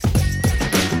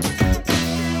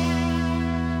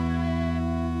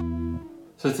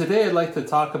So today I'd like to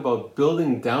talk about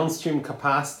building downstream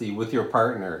capacity with your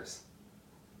partners.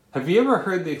 Have you ever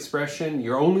heard the expression,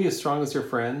 you're only as strong as your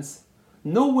friends?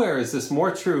 Nowhere is this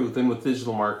more true than with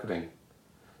digital marketing.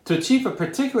 To achieve a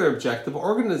particular objective,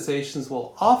 organizations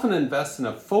will often invest in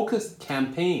a focused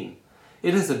campaign.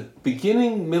 It has a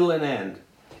beginning, middle, and end.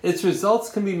 Its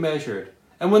results can be measured,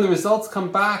 and when the results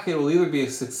come back, it will either be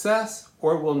a success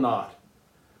or it will not.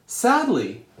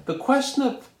 Sadly, the question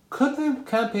of could the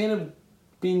campaign have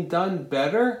been done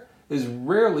better is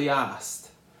rarely asked.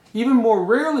 Even more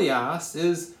rarely asked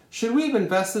is, should we have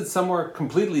invested somewhere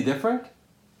completely different?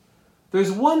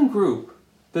 There's one group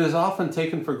that is often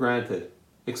taken for granted: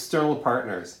 external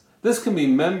partners. This can be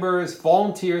members,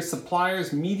 volunteers,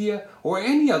 suppliers, media, or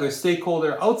any other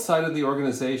stakeholder outside of the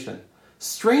organization.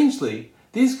 Strangely,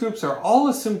 these groups are all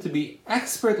assumed to be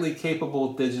expertly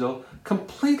capable of digital,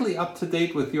 completely up to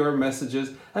date with your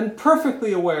messages, and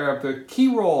perfectly aware of their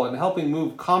key role in helping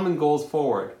move common goals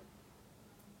forward.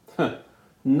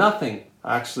 Nothing,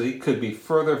 actually, could be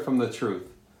further from the truth.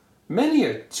 Many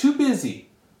are too busy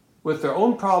with their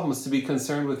own problems to be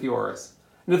concerned with yours.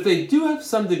 And if they do have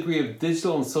some degree of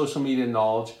digital and social media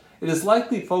knowledge, it is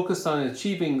likely focused on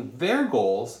achieving their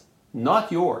goals,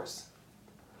 not yours.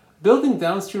 Building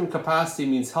downstream capacity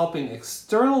means helping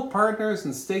external partners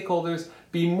and stakeholders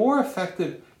be more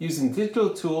effective using digital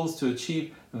tools to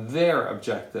achieve their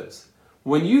objectives.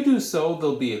 When you do so,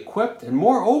 they'll be equipped and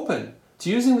more open to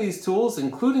using these tools,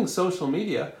 including social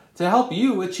media, to help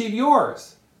you achieve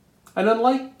yours. And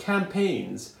unlike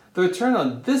campaigns, the return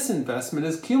on this investment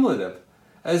is cumulative.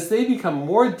 As they become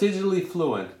more digitally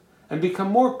fluent and become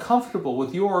more comfortable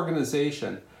with your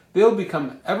organization, they'll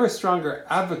become ever stronger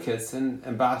advocates and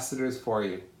ambassadors for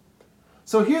you.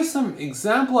 So here's some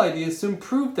example ideas to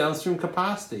improve downstream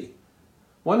capacity.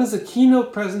 One is a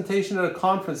keynote presentation at a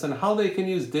conference on how they can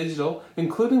use digital,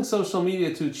 including social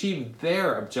media, to achieve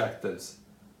their objectives.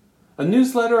 A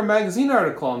newsletter or magazine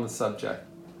article on the subject.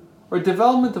 Or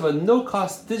development of a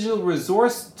no-cost digital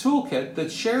resource toolkit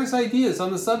that shares ideas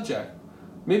on the subject.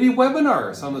 Maybe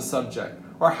webinars on the subject,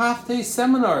 or half-day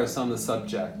seminars on the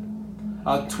subject.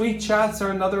 Tweet chats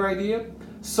are another idea.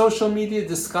 Social media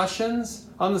discussions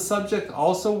on the subject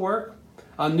also work.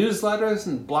 Newsletters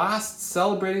and blasts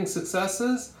celebrating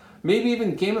successes. Maybe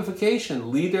even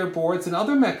gamification, leaderboards, and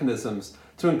other mechanisms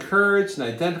to encourage and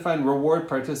identify and reward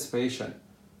participation.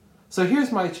 So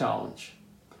here's my challenge.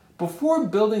 Before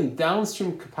building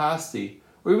downstream capacity,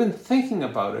 or even thinking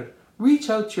about it, reach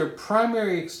out to your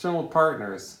primary external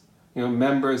partners,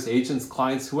 members, agents,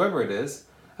 clients, whoever it is,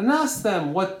 and ask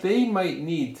them what they might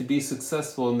need to be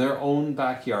successful in their own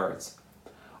backyards.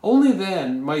 Only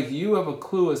then might you have a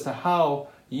clue as to how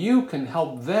you can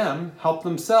help them help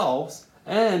themselves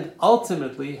and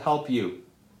ultimately help you.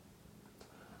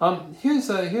 Here's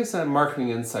a marketing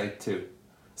insight too.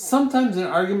 Sometimes an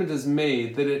argument is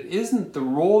made that it isn't the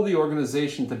role of the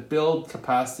organization to build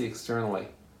capacity externally.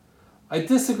 I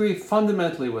disagree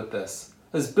fundamentally with this,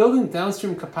 as building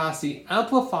downstream capacity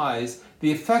amplifies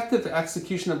the effective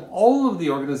execution of all of the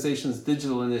organization's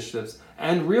digital initiatives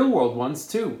and real-world ones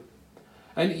too.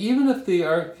 And even if the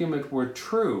argument were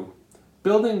true,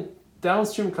 building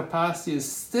downstream capacity is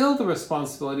still the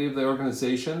responsibility of the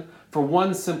organization for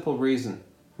one simple reason: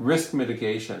 risk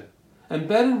mitigation.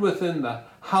 Embedded within the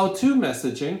how-to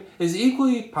messaging is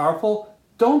equally powerful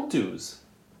don't-dos.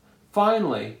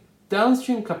 Finally,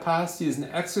 downstream capacity is an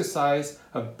exercise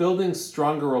of building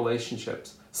stronger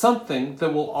relationships, something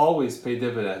that will always pay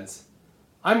dividends.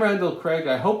 I'm Randall Craig.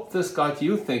 I hope this got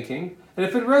you thinking, and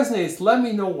if it resonates, let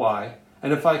me know why,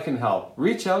 and if I can help,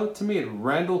 reach out to me at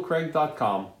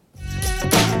randallcraig.com.